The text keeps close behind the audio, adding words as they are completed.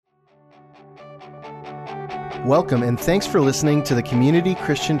Welcome and thanks for listening to the Community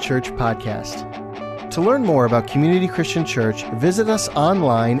Christian Church podcast. To learn more about Community Christian Church, visit us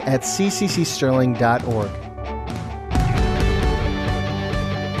online at cccsterling.org.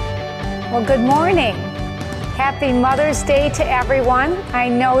 Well, good morning. Happy Mother's Day to everyone. I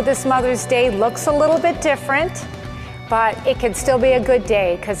know this Mother's Day looks a little bit different, but it can still be a good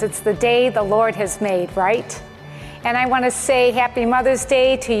day because it's the day the Lord has made, right? And I want to say Happy Mother's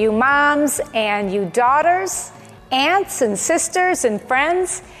Day to you moms and you daughters, aunts and sisters and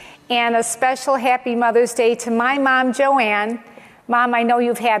friends, and a special Happy Mother's Day to my mom, Joanne. Mom, I know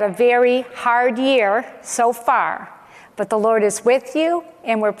you've had a very hard year so far, but the Lord is with you,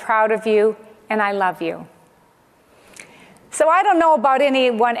 and we're proud of you, and I love you. So I don't know about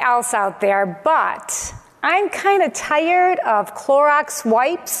anyone else out there, but I'm kind of tired of Clorox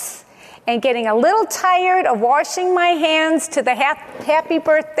wipes and getting a little tired of washing my hands to the happy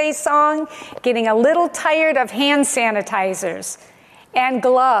birthday song, getting a little tired of hand sanitizers and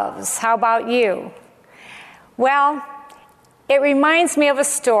gloves. How about you? Well, it reminds me of a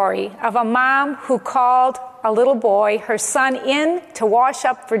story of a mom who called a little boy, her son, in to wash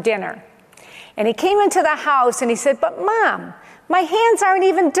up for dinner. And he came into the house and he said, "But Mom, my hands aren't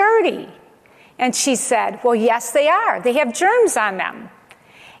even dirty." And she said, "Well, yes, they are. They have germs on them."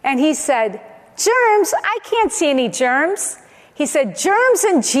 And he said, "Germs? I can't see any germs." He said, "Germs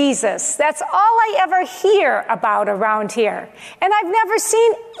and Jesus. That's all I ever hear about around here. And I've never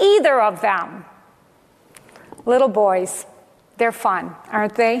seen either of them." Little boys, they're fun,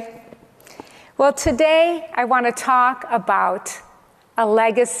 aren't they? Well, today I want to talk about a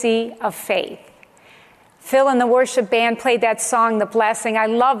legacy of faith. Phil and the worship band played that song, The Blessing. I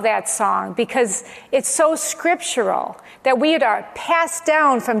love that song because it's so scriptural that we are passed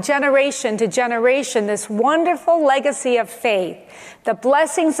down from generation to generation this wonderful legacy of faith, the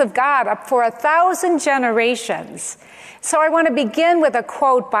blessings of God up for 1,000 generations. So I want to begin with a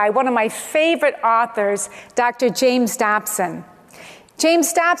quote by one of my favorite authors, Dr. James Dobson.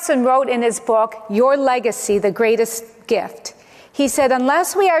 James Dobson wrote in his book, Your Legacy, The Greatest Gift. He said,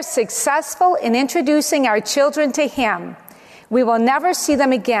 "Unless we are successful in introducing our children to Him, we will never see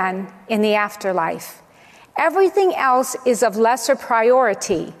them again in the afterlife. Everything else is of lesser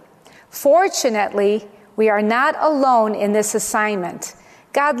priority. Fortunately, we are not alone in this assignment.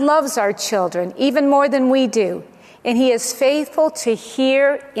 God loves our children even more than we do, and He is faithful to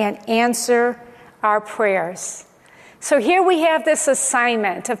hear and answer our prayers." So here we have this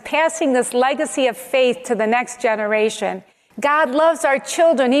assignment of passing this legacy of faith to the next generation. God loves our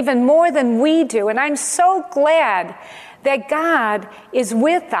children even more than we do, and I'm so glad that God is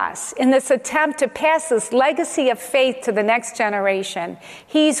with us in this attempt to pass this legacy of faith to the next generation.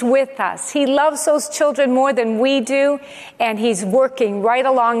 He's with us. He loves those children more than we do, and He's working right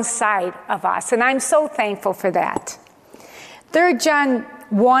alongside of us, and I'm so thankful for that. 3 John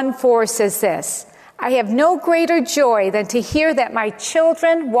 1:4 says this, "I have no greater joy than to hear that my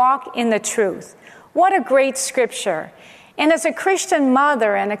children walk in the truth." What a great scripture. And as a Christian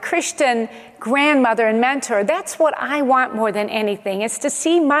mother and a Christian grandmother and mentor, that's what I want more than anything, is to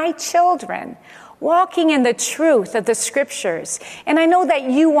see my children walking in the truth of the scriptures. And I know that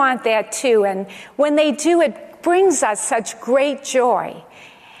you want that too. And when they do, it brings us such great joy.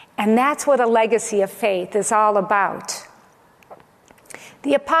 And that's what a legacy of faith is all about.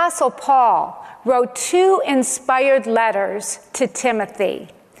 The Apostle Paul wrote 2 inspired letters to Timothy.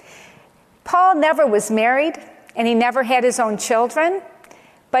 Paul never was married, and he never had his own children.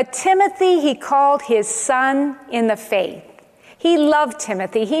 But Timothy, he called his son in the faith. He loved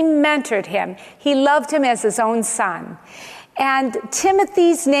Timothy. He mentored him. He loved him as his own son. And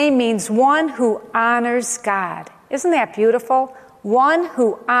Timothy's name means one who honors God. Isn't that beautiful? One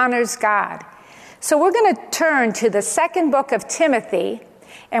who honors God. So we're going to turn to the second book of Timothy,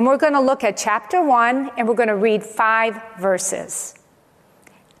 and we're going to look at chapter 1, and we're going to read 5 verses.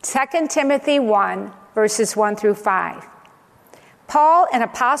 2 Timothy 1, verses 1 through 5. Paul, an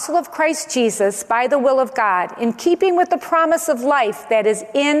apostle of Christ Jesus, by the will of God, in keeping with the promise of life that is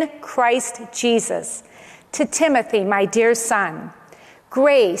in Christ Jesus, to Timothy, my dear son,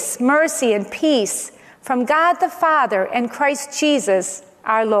 grace, mercy, and peace from God the Father and Christ Jesus,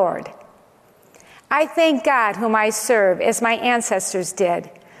 our Lord. I thank God, whom I serve, as my ancestors did,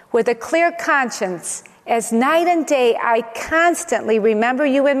 with a clear conscience, as night and day I constantly remember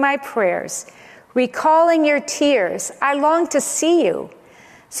you in my prayers. Recalling your tears, I long to see you,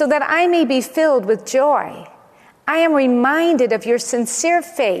 so that I may be filled with joy. I am reminded of your sincere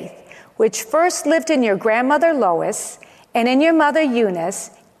faith, which first lived in your grandmother Lois and in your mother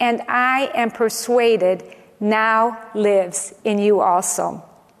Eunice, and I am persuaded now lives in you also.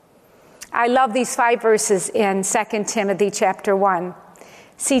 I love these 5 verses in 2 Timothy chapter 1.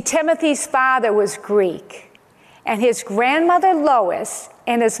 See, Timothy's father was Greek, and his grandmother Lois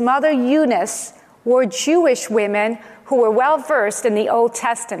and his mother Eunice were Jewish women who were well versed in the Old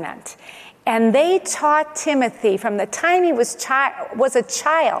Testament. And they taught Timothy from the time he was a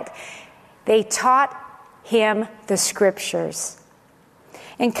child. They taught him the scriptures.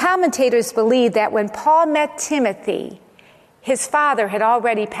 And commentators believe that when Paul met Timothy, his father had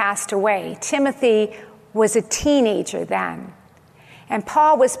already passed away. Timothy was a teenager then. And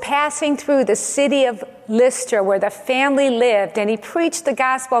Paul was passing through the city of Lystra where the family lived, and he preached the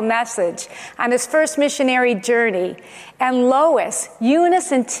gospel message on his first missionary journey. And Lois,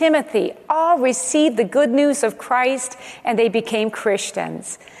 Eunice, and Timothy all received the good news of Christ, and they became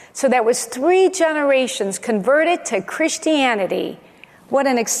Christians. So that was 3 generations converted to Christianity. What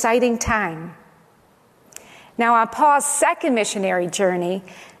an exciting time. Now, on Paul's second missionary journey,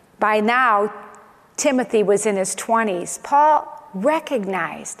 by now, Timothy was in his 20s. Paul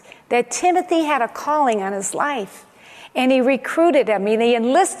recognized that Timothy had a calling on his life, and he recruited him, and he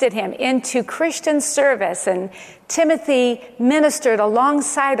enlisted him into Christian service, and Timothy ministered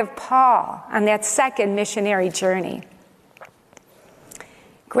alongside of Paul on that second missionary journey.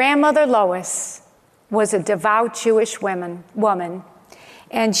 Grandmother Lois was a devout Jewish woman,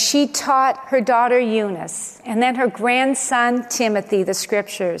 and she taught her daughter Eunice and then her grandson Timothy the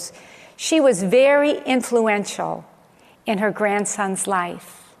scriptures. She was very influential in her grandson's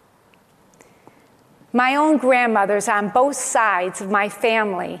life. My own grandmothers on both sides of my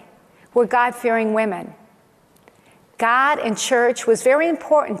family were God-fearing women. God and church was very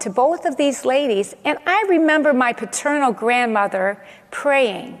important to both of these ladies, and I remember my paternal grandmother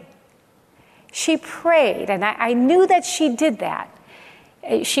praying. She prayed, and I knew that she did that.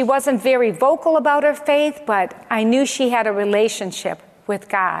 She wasn't very vocal about her faith, but I knew she had a relationship with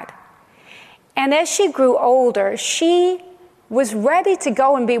God. And as she grew older, she was ready to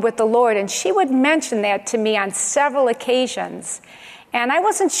go and be with the Lord, and she would mention that to me on several occasions. And I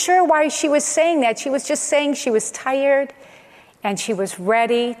wasn't sure why she was saying that. She was just saying she was tired and she was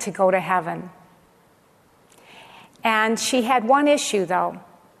ready to go to heaven. And she had one issue, though.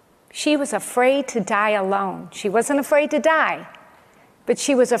 She was afraid to die alone. She wasn't afraid to die, but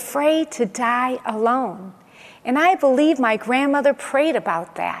she was afraid to die alone. And I believe my grandmother prayed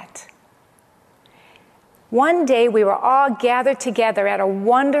about that. One day we were all gathered together at a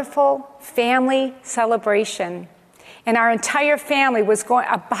wonderful family celebration, and our entire family was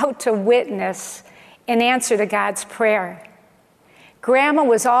about to witness an answer to God's prayer. Grandma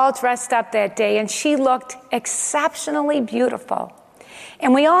was all dressed up that day, and she looked exceptionally beautiful.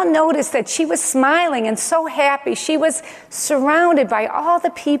 And we all noticed that she was smiling and so happy. She was surrounded by all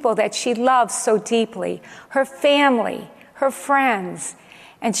the people that she loved so deeply, her family, her friends,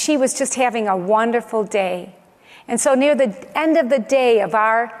 and she was just having a wonderful day. And so near the end of the day of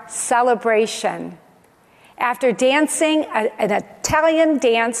our celebration, after dancing an Italian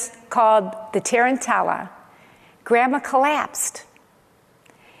dance called the Tarantella, Grandma collapsed.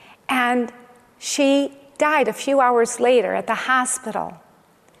 And she died a few hours later at the hospital.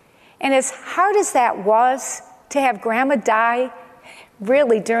 And as hard as that was to have Grandma die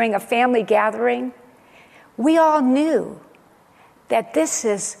really during a family gathering, we all knew that this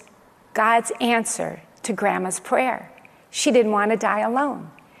is God's answer to Grandma's prayer. She didn't want to die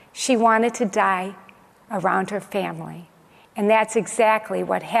alone. She wanted to die around her family. And that's exactly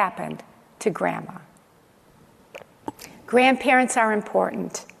what happened to Grandma. Grandparents are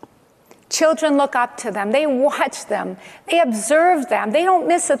important. Children look up to them. They watch them. They observe them. They don't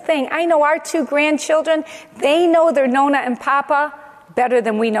miss a thing. I know our 2 grandchildren, they know their Nona and Papa better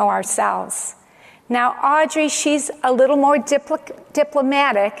than we know ourselves. Now, Audrey, she's a little more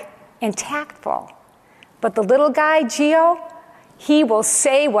diplomatic and tactful. But the little guy, Gio, he will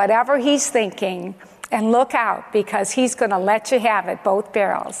say whatever he's thinking, and look out because he's going to let you have it, both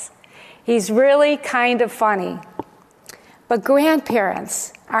barrels. He's really kind of funny. But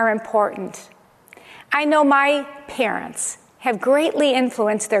grandparents are important. I know my parents have greatly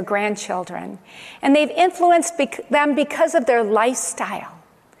influenced their grandchildren, and they've influenced them because of their lifestyle.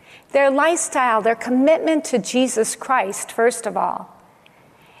 Their commitment to Jesus Christ, first of all,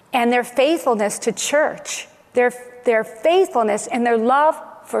 and their faithfulness to church, their faithfulness and their love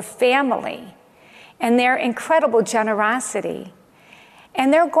for family, and their incredible generosity.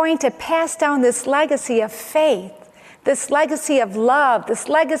 And they're going to pass down this legacy of faith, this legacy of love, this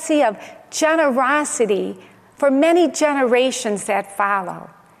legacy of generosity for many generations that follow.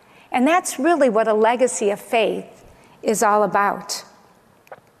 And that's really what a legacy of faith is all about.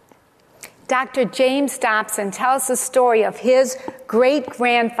 Dr. James Dobson tells the story of his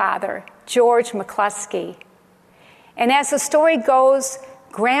great-grandfather, George McCluskey. And as the story goes,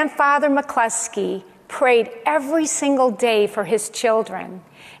 Grandfather McCluskey prayed every single day for his children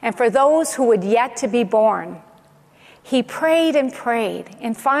and for those who would yet to be born. He prayed,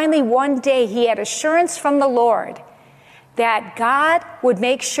 and finally one day he had assurance from the Lord that God would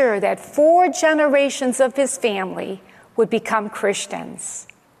make sure that 4 generations of his family would become Christians.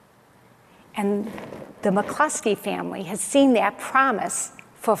 And the McCluskey family has seen that promise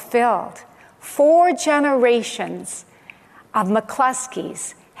fulfilled. 4 generations of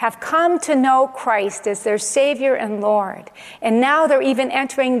McCluskeys have come to know Christ as their Savior and Lord. And now they're even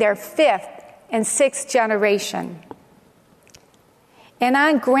entering their 5th and 6th generation. And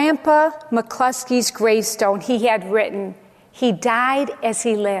on Grandpa McCluskey's gravestone, he had written, "He died as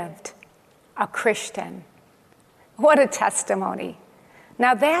he lived, a Christian." What a testimony.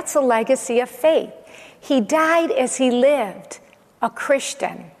 Now that's a legacy of faith. He died as he lived, a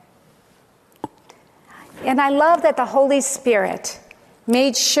Christian. And I love that the Holy Spirit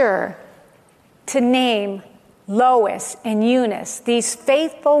made sure to name Lois and Eunice, these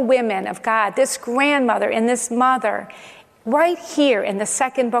faithful women of God, this grandmother and this mother, right here in the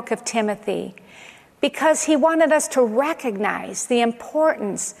 2nd book of Timothy, because he wanted us to recognize the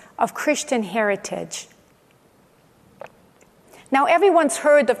importance of Christian heritage. Now, everyone's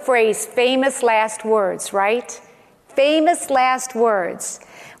heard the phrase famous last words, right? Famous last words.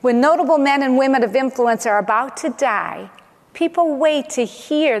 When notable men and women of influence are about to die, people wait to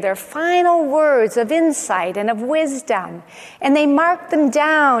hear their final words of insight and of wisdom, and they mark them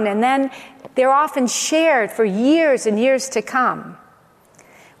down, and then they're often shared for years and years to come.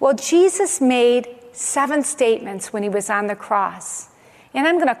 Well, Jesus made 7 statements when he was on the cross, and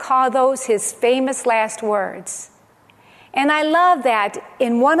I'm going to call those his famous last words. And I love that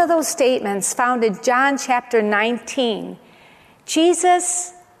in one of those statements found in John chapter 19,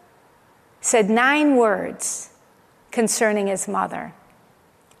 Jesus said 9 words concerning his mother.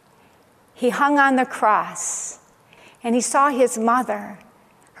 He hung on the cross, and he saw his mother.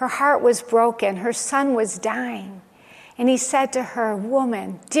 Her heart was broken. Her son was dying. And he said to her,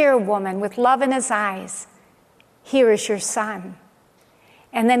 "Woman, dear woman," with love in his eyes, "here is your son."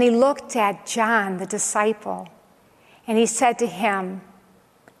 And then he looked at John, the disciple, and he said to him,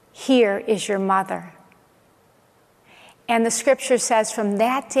 "Here is your mother." And the scripture says from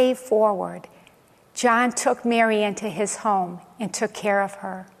that day forward, John took Mary into his home and took care of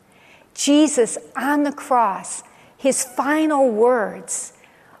her. Jesus on the cross, his final words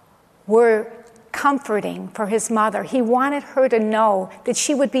were comforting for his mother. He wanted her to know that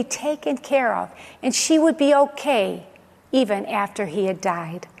she would be taken care of and she would be okay even after he had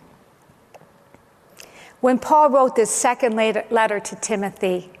died. When Paul wrote this 2nd letter to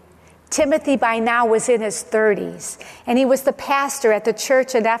Timothy, Timothy by now was in his 30s, and he was the pastor at the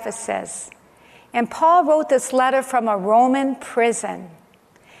church at Ephesus. And Paul wrote this letter from a Roman prison.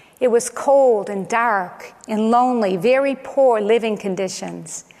 It was cold and dark and lonely, very poor living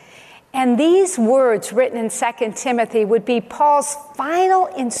conditions. And these words written in 2 Timothy would be Paul's final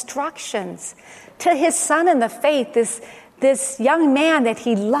instructions to his son in the faith, this young man that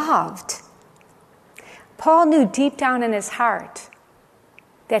he loved. Paul knew deep down in his heart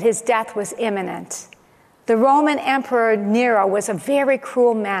that his death was imminent. The Roman Emperor Nero was a very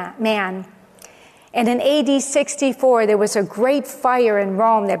cruel man. And in AD 64, there was a great fire in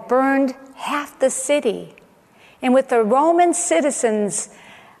Rome that burned half the city. And with the Roman citizens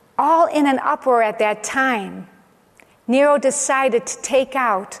all in an uproar at that time, Nero decided to take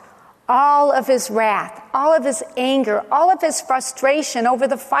out all of his wrath, all of his anger, all of his frustration over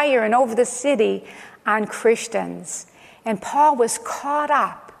the fire and over the city on Christians. And Paul was caught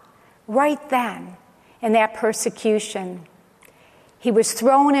up right then in that persecution. He was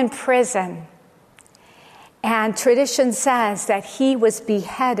thrown in prison. And tradition says that he was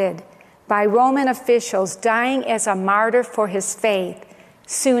beheaded by Roman officials, dying as a martyr for his faith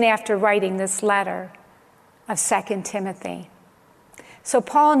soon after writing this letter of 2 Timothy. So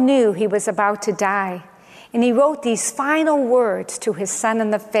Paul knew he was about to die, and he wrote these final words to his son in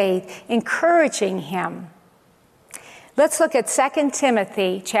the faith, encouraging him. Let's look at 2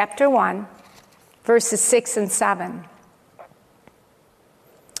 Timothy chapter 1, verses 6 and 7.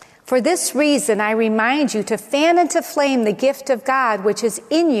 For this reason, I remind you to fan into flame the gift of God which is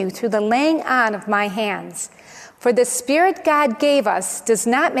in you through the laying on of my hands. For the Spirit God gave us does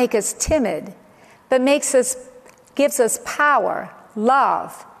not make us timid, but gives us power,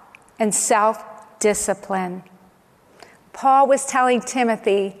 love, and self-discipline. Paul was telling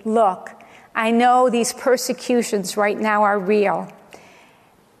Timothy, look, I know these persecutions right now are real.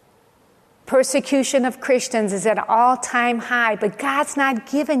 Persecution of Christians is at an all-time high, but God's not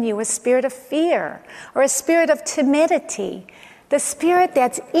given you a spirit of fear or a spirit of timidity. The Spirit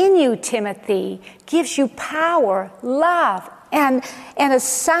that's in you, Timothy, gives you power, love, and a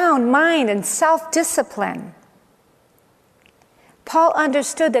sound mind and self-discipline. Paul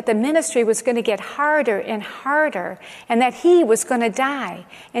understood that the ministry was going to get harder and harder and that he was going to die.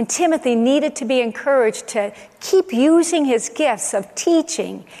 And Timothy needed to be encouraged to keep using his gifts of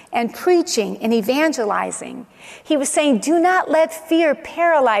teaching and preaching and evangelizing. He was saying, do not let fear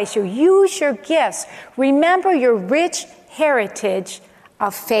paralyze you. Use your gifts. Remember your rich heritage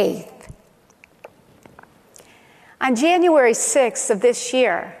of faith. On January 6th of this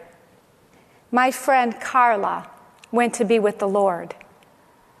year, my friend Carla went to be with the Lord.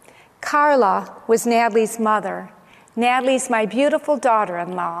 Carla was Natalie's mother. Natalie's my beautiful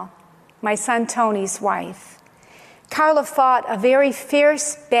daughter-in-law, my son Tony's wife. Carla fought a very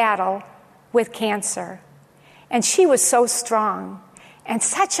fierce battle with cancer, and she was so strong and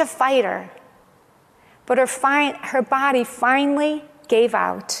such a fighter. But her body finally gave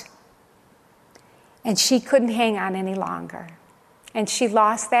out, and she couldn't hang on any longer, and she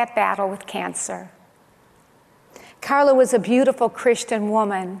lost that battle with cancer. Carla was a beautiful Christian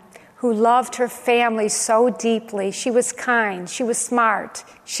woman who loved her family so deeply. She was kind, she was smart,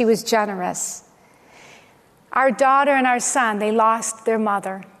 she was generous. Our daughter and our son, they lost their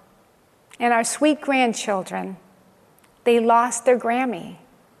mother. And our sweet grandchildren, they lost their Grammy.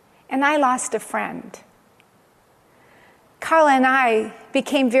 And I lost a friend. Carla and I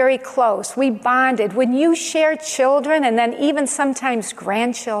became very close. We bonded. When you share children and then even sometimes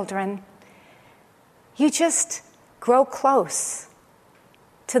grandchildren, you just grow close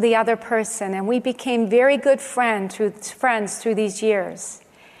to the other person, and we became very good friends through these years.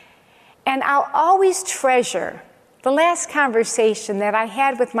 And I'll always treasure the last conversation that I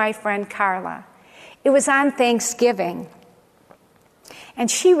had with my friend Carla. It was on Thanksgiving, and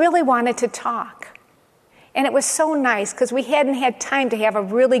she really wanted to talk. And it was so nice because we hadn't had time to have a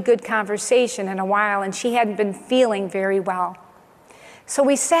really good conversation in a while, and she hadn't been feeling very well. So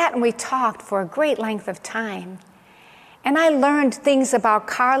we sat and we talked for a great length of time. And I learned things about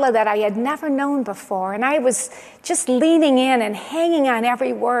Carla that I had never known before. And I was just leaning in and hanging on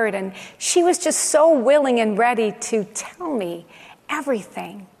every word. And she was just so willing and ready to tell me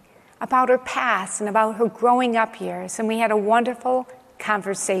everything about her past and about her growing up years. And we had a wonderful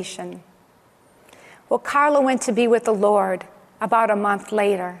conversation. Well, Carla went to be with the Lord about a month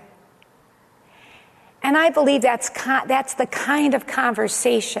later. And I believe that's the kind of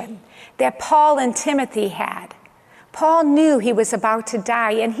conversation that Paul and Timothy had. Paul knew he was about to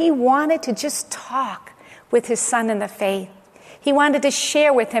die, and he wanted to just talk with his son in the faith. He wanted to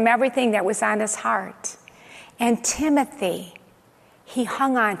share with him everything that was on his heart. And Timothy, he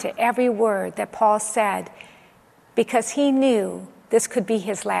hung on to every word that Paul said because he knew this could be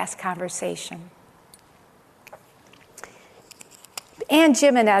his last conversation. Ann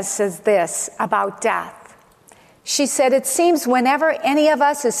Jimenez says this about death. She said, it seems whenever any of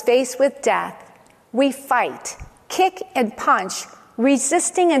us is faced with death, we fight, kick and punch,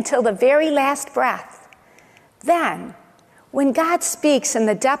 resisting until the very last breath. Then, when God speaks in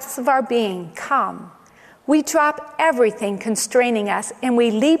the depths of our being, come, we drop everything constraining us and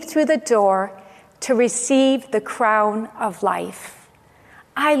we leap through the door to receive the crown of life.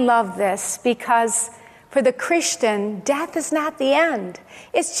 I love this because for the Christian, death is not the end.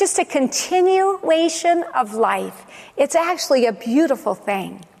 It's just a continuation of life. It's actually a beautiful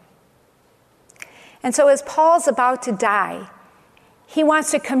thing. And so as Paul's about to die, he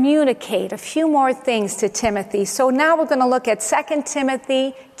wants to communicate a few more things to Timothy. So now we're going to look at 2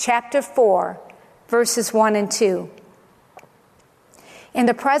 Timothy chapter 4, verses 1 and 2. In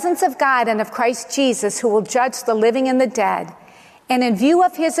the presence of God and of Christ Jesus, who will judge the living and the dead, and in view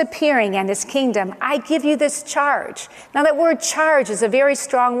of his appearing and his kingdom, I give you this charge. Now that word charge is a very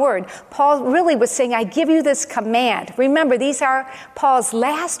strong word. Paul really was saying, I give you this command. Remember, these are Paul's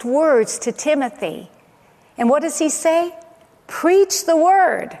last words to Timothy. And what does he say? Preach the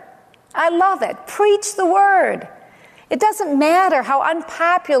word. I love it. Preach the word. It doesn't matter how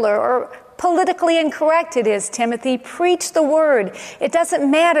unpopular or politically incorrect it is, Timothy. Preach the word. It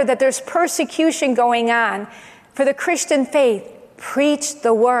doesn't matter that there's persecution going on for the Christian faith. Preach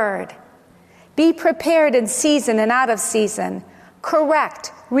the word. Be prepared in season and out of season.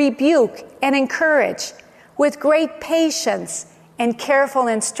 Correct, rebuke, and encourage with great patience and careful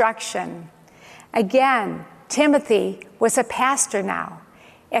instruction. Again, Timothy was a pastor now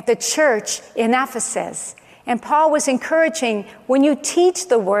at the church in Ephesus. And Paul was encouraging, when you teach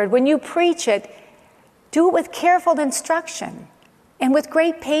the word, when you preach it, do it with careful instruction and with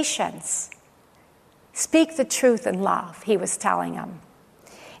great patience. Speak the truth in love, he was telling them.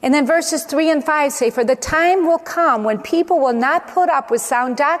 And then verses 3 and 5 say, for the time will come when people will not put up with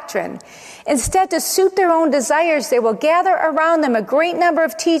sound doctrine. Instead, to suit their own desires, they will gather around them a great number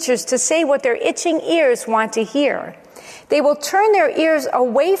of teachers to say what their itching ears want to hear. They will turn their ears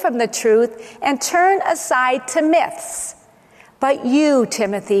away from the truth and turn aside to myths. But you,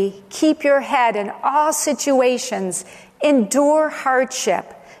 Timothy, keep your head in all situations, endure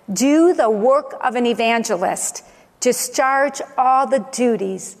hardship, do the work of an evangelist, discharge all the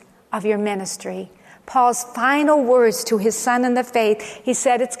duties of your ministry. Paul's final words to his son in the faith, he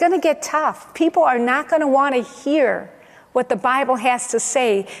said, it's going to get tough. People are not going to want to hear what the Bible has to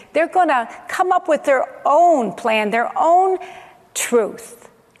say. They're going to come up with their own plan, their own truth.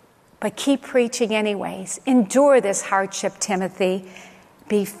 But keep preaching anyways. Endure this hardship, Timothy.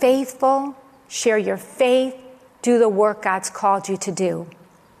 Be faithful, share your faith, do the work God's called you to do.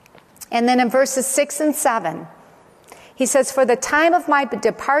 And then in verses 6 and 7, he says, for the time of my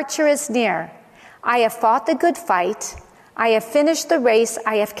departure is near. I have fought the good fight. I have finished the race.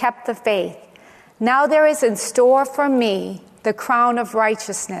 I have kept the faith. Now there is in store for me the crown of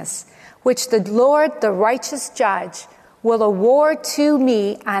righteousness, which the Lord, the righteous judge, will award to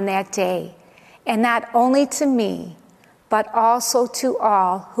me on that day. And not only to me, but also to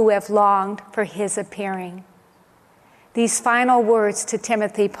all who have longed for his appearing. These final words to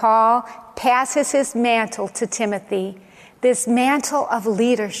Timothy, Paul passes his mantle to Timothy, this mantle of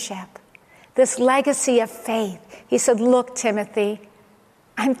leadership, this legacy of faith. He said, look, Timothy,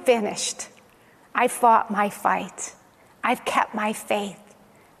 I'm finished. I fought my fight. I've kept my faith.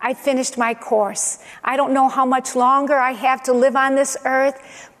 I finished my course. I don't know how much longer I have to live on this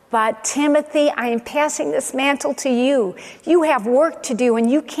earth, but Timothy, I am passing this mantle to you. You have work to do and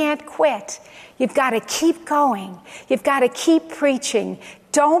you can't quit. You've got to keep going. You've got to keep preaching.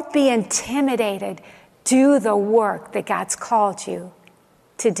 Don't be intimidated. Do the work that God's called you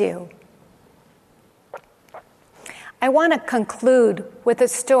to do. I want to conclude with a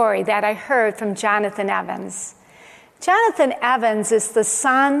story that I heard from Jonathan Evans. Jonathan Evans is the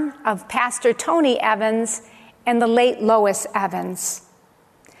son of Pastor Tony Evans and the late Lois Evans.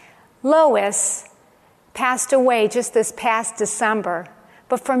 Lois passed away just this past December,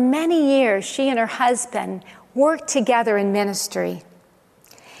 but for many years she and her husband worked together in ministry.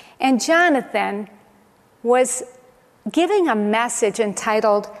 And Jonathan was giving a message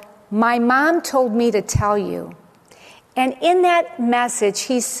entitled, My Mom Told Me to Tell You. And in that message,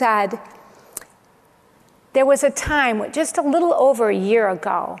 he said, there was a time, just a little over a year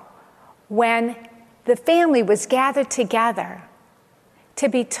ago, when the family was gathered together to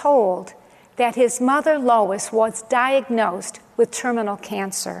be told that his mother, Lois, was diagnosed with terminal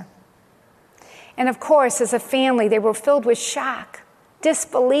cancer. And of course, as a family, they were filled with shock,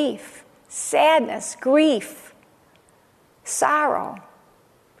 disbelief, sadness, grief, sorrow.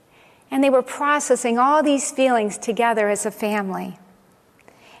 And they were processing all these feelings together as a family.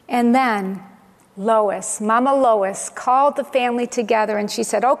 And then Lois, Mama Lois, called the family together and she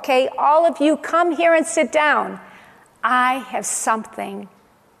said, okay, all of you come here and sit down. I have something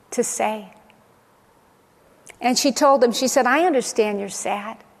to say. And she told them, she said, I understand you're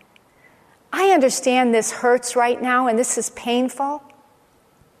sad. I understand this hurts right now and this is painful.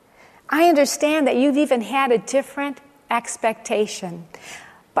 I understand that you've even had a different expectation.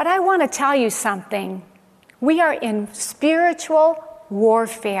 But I want to tell you something. We are in spiritual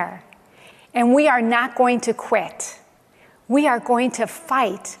warfare, and we are not going to quit. We are going to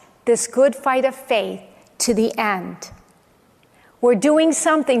fight this good fight of faith to the end. We're doing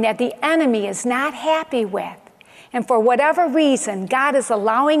something that the enemy is not happy with, and for whatever reason, God is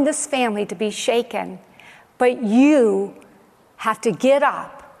allowing this family to be shaken. But you have to get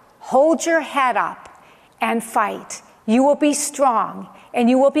up, hold your head up, and fight. You will be strong, and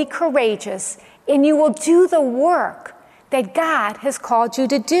you will be courageous, and you will do the work that God has called you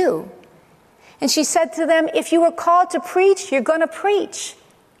to do. And she said to them, if you were called to preach, you're going to preach.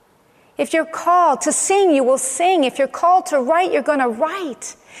 If you're called to sing, you will sing. If you're called to write, you're going to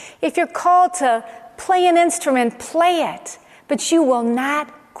write. If you're called to play an instrument, play it. But you will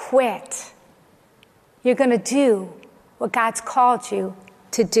not quit. You're going to do what God's called you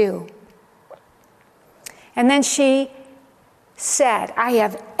to do. And then she said, I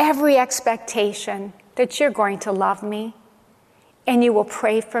have every expectation that you're going to love me, and you will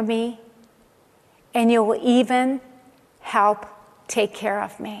pray for me, and you will even help take care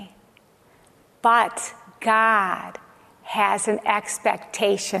of me. But God has an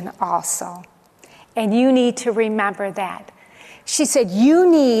expectation also, and you need to remember that. She said, you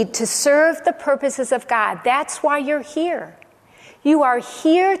need to serve the purposes of God. That's why you're here. You are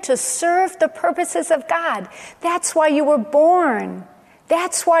here to serve the purposes of God. That's why you were born.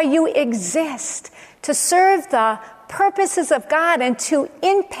 That's why you exist, to serve the purposes of God and to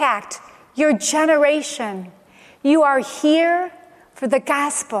impact your generation. You are here for the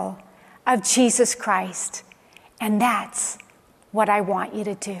gospel of Jesus Christ. And that's what I want you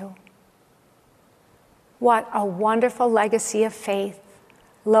to do. What a wonderful legacy of faith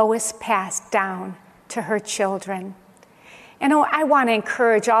Lois passed down to her children. And I want to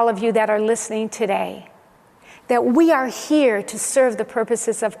encourage all of you that are listening today that we are here to serve the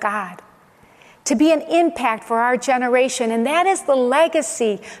purposes of God, to be an impact for our generation. And that is the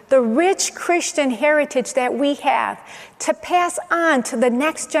legacy, the rich Christian heritage that we have to pass on to the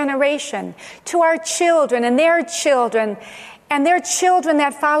next generation, to our children and their children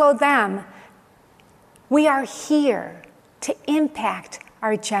that follow them. We are here to impact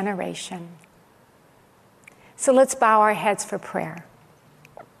our generation. So let's bow our heads for prayer.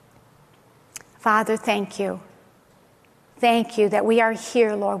 Father, thank you. Thank you that we are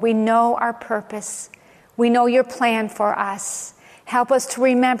here, Lord. We know our purpose. We know your plan for us. Help us to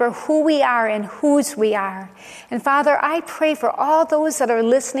remember who we are and whose we are. And Father, I pray for all those that are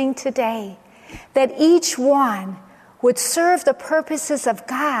listening today, that each one would serve the purposes of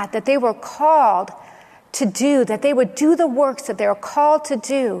God, that they were called to do, that they would do the works that they're called to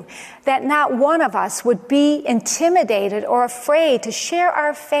do, that not one of us would be intimidated or afraid to share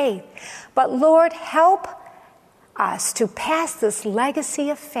our faith. But Lord, help us to pass this legacy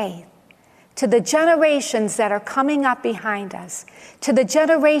of faith to the generations that are coming up behind us, to the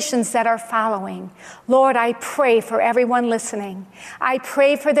generations that are following. Lord, I pray for everyone listening. I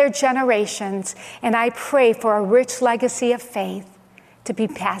pray for their generations, and I pray for a rich legacy of faith to be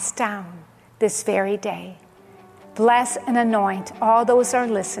passed down this very day. Bless and anoint all those who are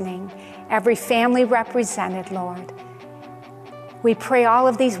listening, every family represented, Lord. We pray all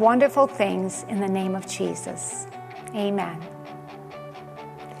of these wonderful things in the name of Jesus. Amen.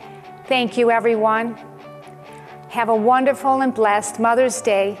 Thank you, everyone. Have a wonderful and blessed Mother's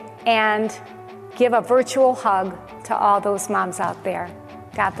Day, and give a virtual hug to all those moms out there.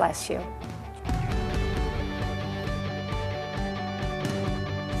 God bless you.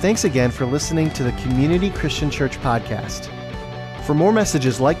 Thanks again for listening to the Community Christian Church podcast. For more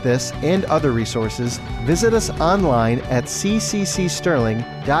messages like this and other resources, visit us online at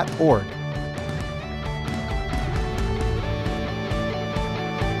cccsterling.org.